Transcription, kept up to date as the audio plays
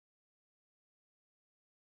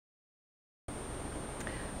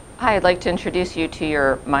Hi, I'd like to introduce you to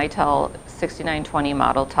your Mitel 6920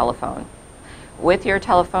 model telephone. With your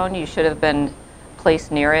telephone, you should have been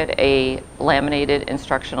placed near it a laminated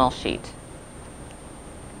instructional sheet.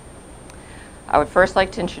 I would first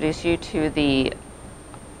like to introduce you to the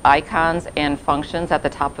icons and functions at the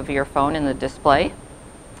top of your phone in the display.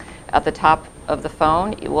 At the top of the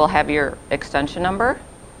phone, you will have your extension number.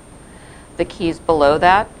 The keys below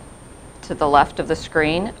that, to the left of the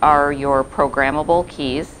screen, are your programmable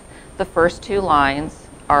keys. The first two lines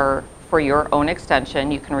are for your own extension.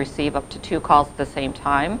 You can receive up to 2 calls at the same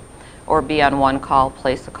time, or be on one call,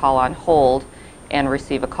 place a call on hold, and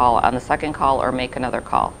receive a call on the second call or make another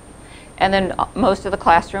call. And then most of the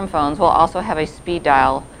classroom phones will also have a speed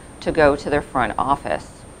dial to go to their front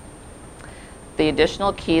office. The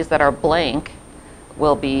additional keys that are blank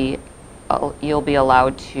will be, you'll be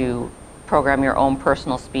allowed to program your own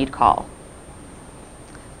personal speed call.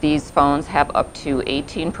 These phones have up to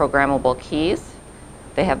 18 programmable keys.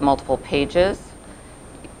 They have multiple pages.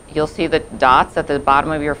 You'll see the dots at the bottom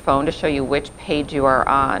of your phone to show you which page you are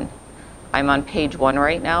on. I'm on page 1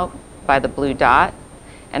 right now by the blue dot,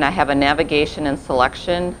 and I have a navigation and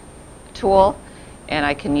selection tool, and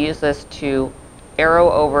I can use this to arrow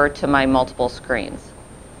over to my multiple screens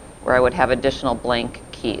where I would have additional blank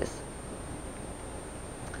keys.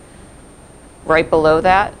 Right below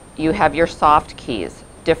that, you have your soft keys.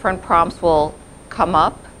 Different prompts will come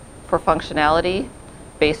up for functionality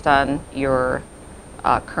based on your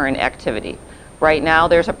current activity. Right now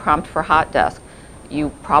there's a prompt for hot desk. You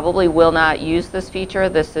probably will not use this feature.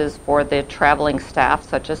 This is for the traveling staff,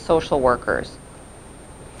 such as social workers.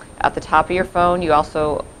 At the top of your phone, you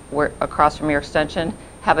also, across from your extension,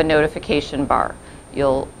 have a notification bar.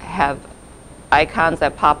 You'll have icons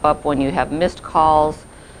that pop up when you have missed calls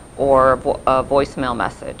or a voicemail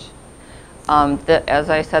message. As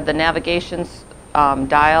I said, the navigation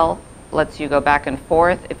dial lets you go back and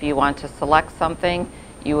forth. If you want to select something,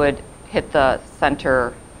 you would hit the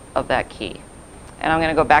center of that key. And I'm going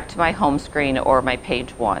to go back to my home screen or my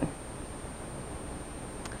page 1.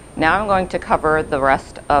 Now I'm going to cover the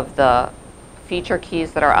rest of the feature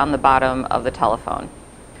keys that are on the bottom of the telephone.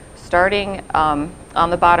 Starting on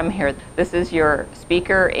the bottom here, this is your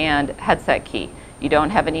speaker and headset key. You don't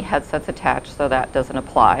have any headsets attached, so that doesn't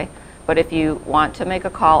apply. But if you want to make a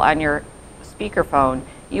call on your speakerphone,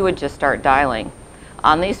 you would just start dialing.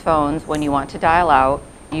 On these phones, when you want to dial out,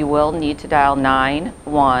 you will need to dial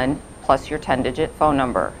 91 plus your 10-digit phone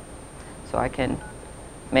number. So I can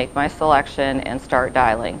make my selection and start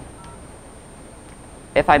dialing.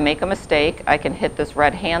 If I make a mistake, I can hit this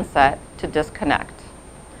red handset to disconnect.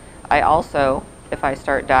 I also, if I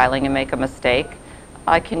start dialing and make a mistake,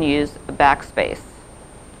 I can use backspace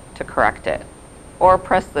to correct it, or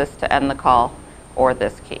press this to end the call, or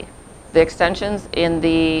this key. The extensions in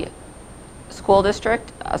the school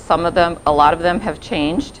district, a lot of them have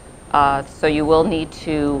changed, so you will need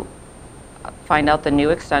to find out the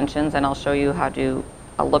new extensions, and I'll show you how to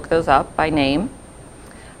look those up by name.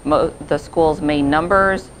 The school's main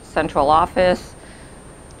numbers, central office,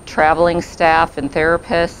 traveling staff, and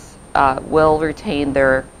therapists will retain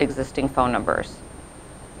their existing phone numbers.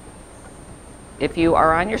 If you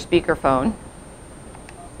are on your speakerphone,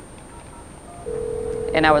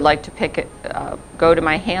 and I would like to go to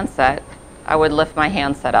my handset, I would lift my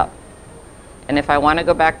handset up. And if I want to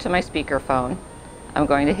go back to my speakerphone, I'm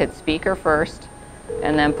going to hit speaker first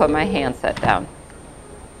and then put my handset down.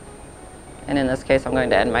 And in this case, I'm going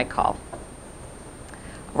to end my call.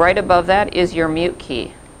 Right above that is your mute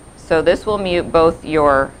key. So this will mute both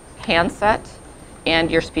your handset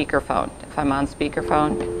and your speakerphone. If I'm on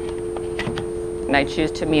speakerphone and I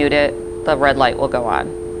choose to mute it, the red light will go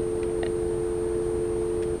on.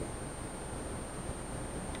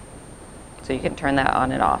 So you can turn that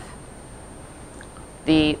on and off.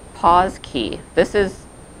 The pause key,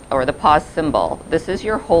 or the pause symbol, this is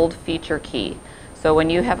your hold feature key. So when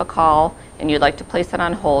you have a call and you'd like to place it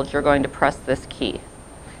on hold, you're going to press this key.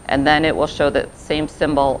 And then it will show the same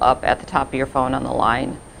symbol up at the top of your phone on the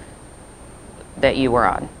line that you were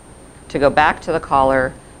on. To go back to the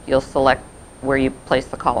caller, you'll select where you place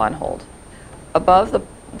the call on hold. Above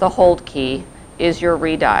the hold key is your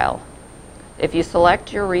redial. If you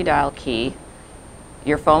select your redial key,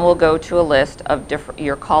 your phone will go to a list of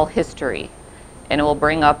your call history, and it will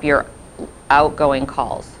bring up your outgoing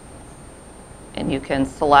calls. And you can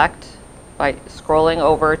select by scrolling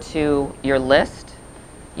over to your list.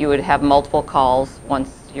 You would have multiple calls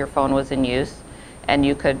once your phone was in use, and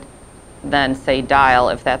you could then say dial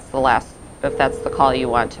if that's the call you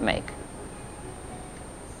want to make.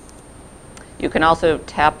 You can also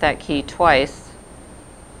tap that key twice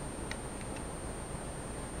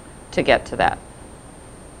to get to that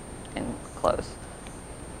and close.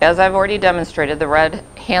 As I've already demonstrated, the red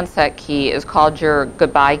handset key is called your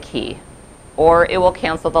goodbye key, or it will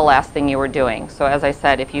cancel the last thing you were doing. So as I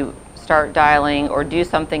said, if you start dialing or do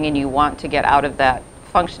something and you want to get out of that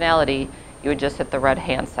functionality, you would just hit the red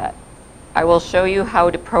handset. I will show you how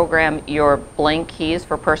to program your blank keys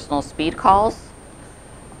for personal speed calls.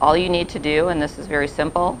 All you need to do, and this is very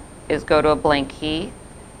simple, is go to a blank key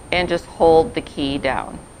and just hold the key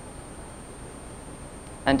down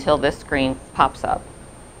until this screen pops up.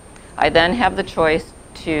 I then have the choice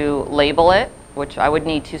to label it, which I would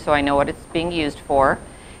need to so I know what it's being used for,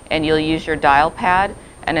 and you'll use your dial pad,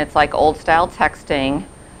 and it's like old style texting.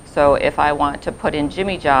 So if I want to put in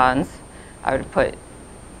Jimmy John's, I would put,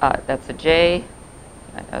 that's a J,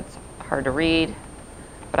 that's hard to read,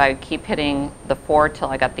 but I would keep hitting the 4 till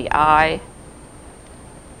I got the I.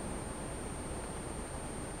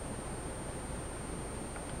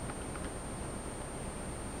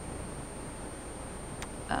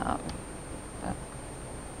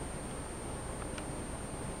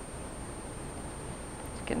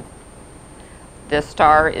 This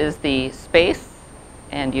star is the space,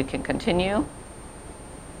 and you can continue.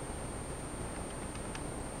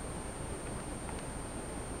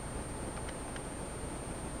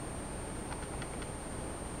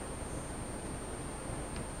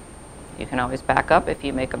 You can always back up if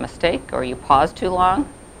you make a mistake or you pause too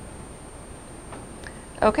long.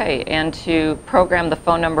 Okay, and to program the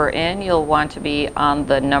phone number in, you'll want to be on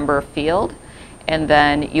the number field, and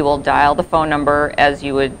then you will dial the phone number as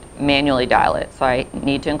you would manually dial it. So I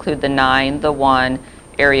need to include the 9, the 1,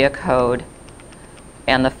 area code,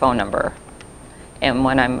 and the phone number. And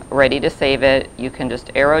when I'm ready to save it, you can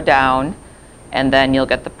just arrow down, and then you'll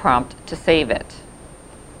get the prompt to save it.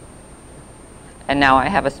 And now I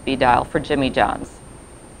have a speed dial for Jimmy John's.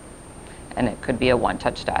 And it could be a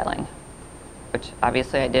one-touch dialing, which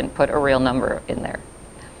obviously I didn't put a real number in there.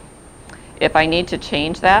 If I need to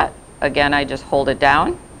change that, again, I just hold it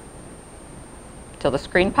down till the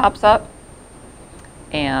screen pops up,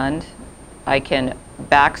 and I can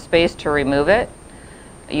backspace to remove it.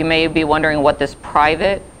 You may be wondering what this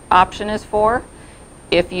private option is for.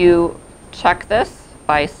 If you check this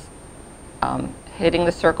by hitting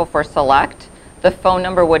the circle for select, the phone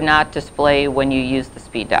number would not display when you use the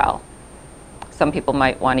speed dial. Some people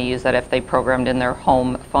might want to use that if they programmed in their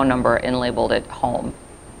home phone number and labeled it home,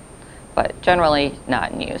 but generally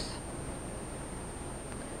not in use.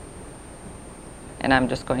 And I'm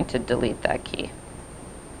just going to delete that key.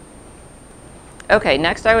 Okay,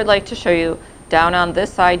 next I would like to show you, down on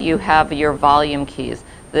this side you have your volume keys.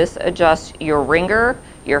 This adjusts your ringer,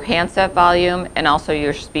 your handset volume, and also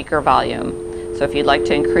your speaker volume. So if you'd like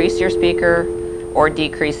to increase your speaker or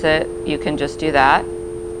decrease it, you can just do that.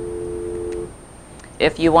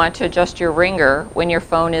 If you want to adjust your ringer when your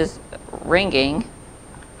phone is ringing,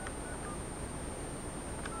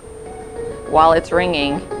 while it's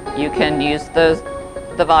ringing, you can use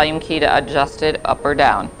the volume key to adjust it up or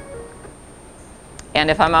down.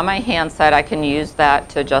 And if I'm on my handset, I can use that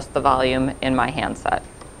to adjust the volume in my handset.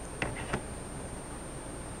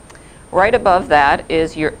 Right above that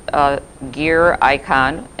is your gear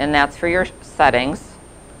icon, and that's for your settings.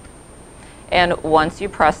 And once you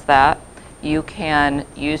press that, you can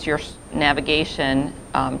use your navigation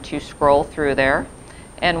to scroll through there.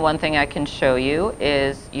 And one thing I can show you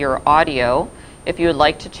is your audio. If you would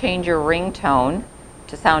like to change your ringtone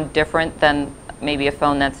to sound different than maybe a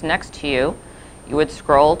phone that's next to you, you would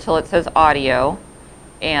scroll till it says audio,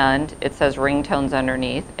 and it says ringtones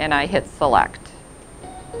underneath, and I hit select.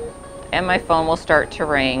 And my phone will start to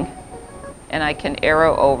ring, and I can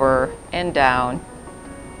arrow over and down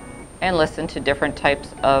and listen to different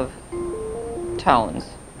types of tones.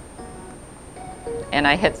 And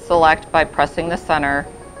I hit select by pressing the center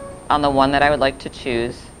on the one that I would like to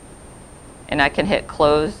choose, and I can hit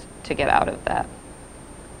close to get out of that.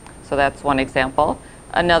 So that's one example.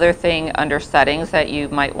 Another thing under settings that you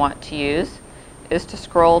might want to use is to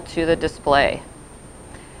scroll to the display.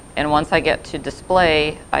 And once I get to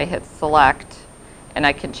display, I hit select, and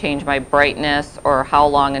I can change my brightness or how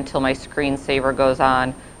long until my screensaver goes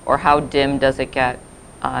on, or how dim does it get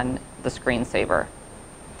on the screensaver.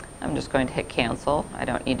 I'm just going to hit cancel. I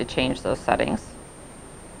don't need to change those settings.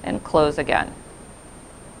 And close again.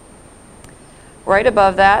 Right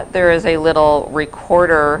above that, there is a little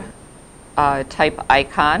recorder type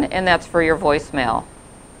icon, and that's for your voicemail.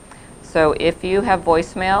 So if you have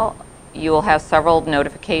voicemail, you will have several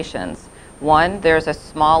notifications. One, there's a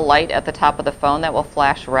small light at the top of the phone that will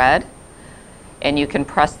flash red, and you can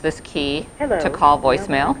press this key to call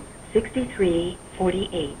voicemail.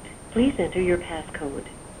 6348. Please enter your passcode.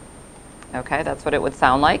 Okay, that's what it would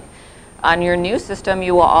sound like. On your new system,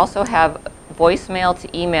 you will also have voicemail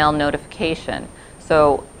to email notification.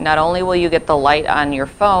 So not only will you get the light on your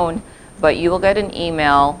phone, but you will get an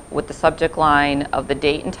email with the subject line of the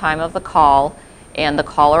date and time of the call and the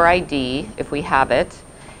caller ID, if we have it.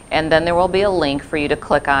 And then there will be a link for you to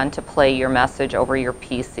click on to play your message over your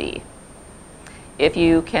PC. If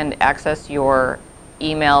you can access your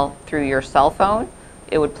email through your cell phone,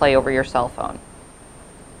 it would play over your cell phone.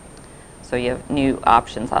 So you have new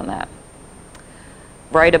options on that.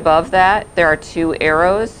 Right above that, there are two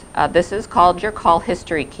arrows. This is called your call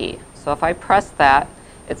history key. So if I press that,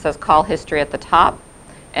 it says call history at the top,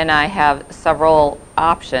 and I have several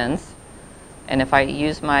options. And if I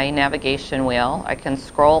use my navigation wheel, I can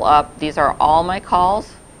scroll up. These are all my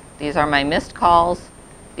calls. These are my missed calls.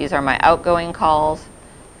 These are my outgoing calls.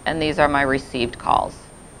 And these are my received calls.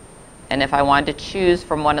 And if I wanted to choose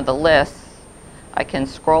from one of the lists, I can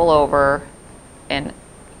scroll over and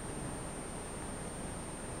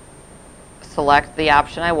select the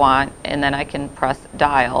option I want, and then I can press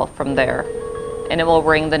dial from there, and it will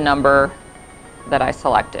ring the number that I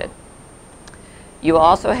selected. You will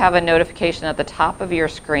also have a notification at the top of your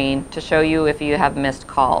screen to show you if you have missed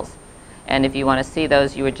calls. And if you want to see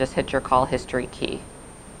those, you would just hit your call history key.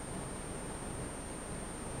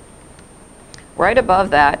 Right above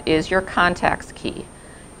that is your contacts key.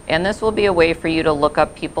 And this will be a way for you to look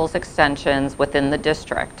up people's extensions within the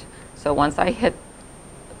district. So once I hit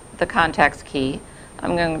the contacts key,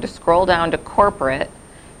 I'm going to scroll down to corporate,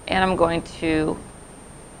 and I'm going to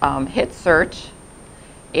hit search,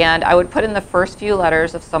 and I would put in the first few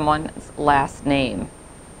letters of someone's last name.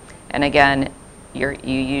 And again, you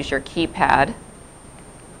use your keypad,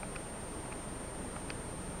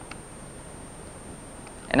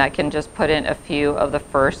 and I can just put in a few of the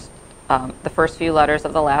first few letters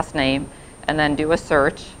of the last name, and then do a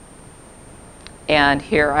search. And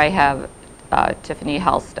here I have Tiffany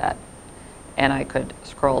Halstead, and I could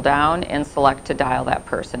scroll down and select to dial that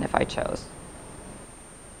person if I chose.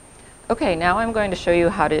 Okay, now I'm going to show you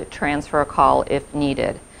how to transfer a call if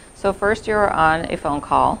needed. So first, you're on a phone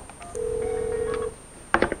call,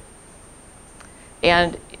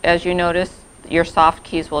 and as you notice, your soft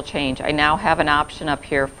keys will change. I now have an option up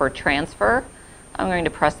here for transfer. I'm going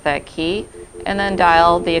to press that key and then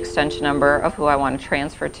dial the extension number of who I want to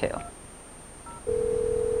transfer to.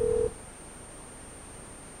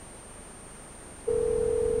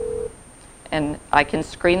 And I can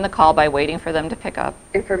screen the call by waiting for them to pick up.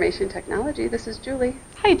 Information technology, this is Julie.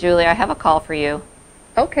 Hi Julie, I have a call for you.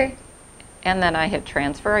 Okay. And then I hit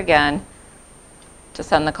transfer again to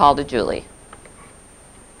send the call to Julie.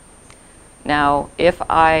 Now, if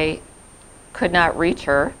I could not reach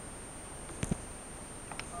her,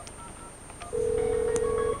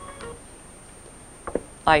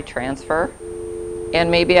 I transfer, and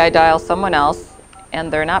maybe I dial someone else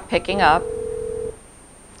and they're not picking up.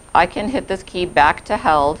 I can hit this key back to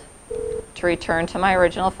held to return to my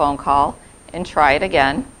original phone call and try it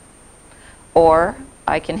again. Or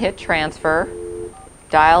I can hit transfer,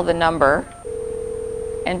 dial the number,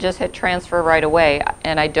 and just hit transfer right away,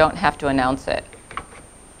 and I don't have to announce it.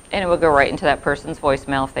 And it will go right into that person's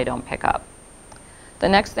voicemail if they don't pick up. The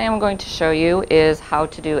next thing I'm going to show you is how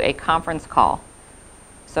to do a conference call.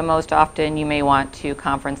 So most often you may want to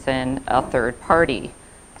conference in a third party.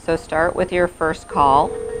 So start with your first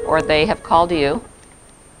call, or they have called you.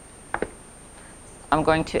 I'm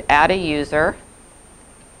going to add a user,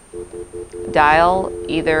 dial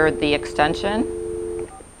either the extension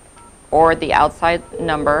or the outside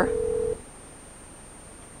number.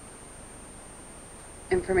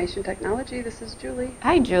 Information technology, this is Julie.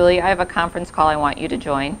 Hi Julie, I have a conference call I want you to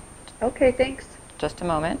join. Okay, thanks. Just a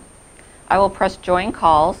moment. I will press join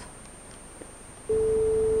calls.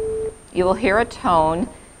 You will hear a tone,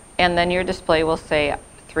 and then your display will say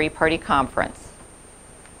three-party conference.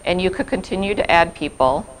 And you could continue to add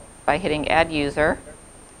people by hitting add user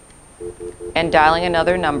and dialing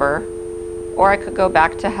another number, or I could go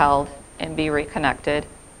back to held and be reconnected,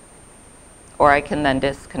 or I can then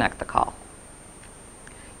disconnect the call.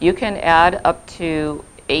 You can add up to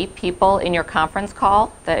 8 people in your conference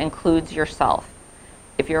call. That includes yourself.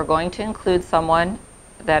 If you're going to include someone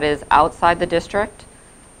that is outside the district,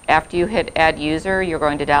 after you hit add user, you're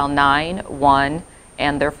going to dial 911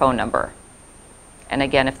 and their phone number. And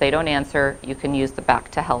again, if they don't answer, you can use the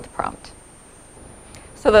back to held prompt.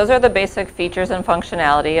 So those are the basic features and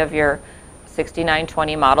functionality of your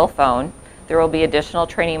 6920 model phone. There will be additional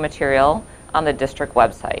training material on the district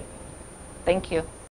website. Thank you.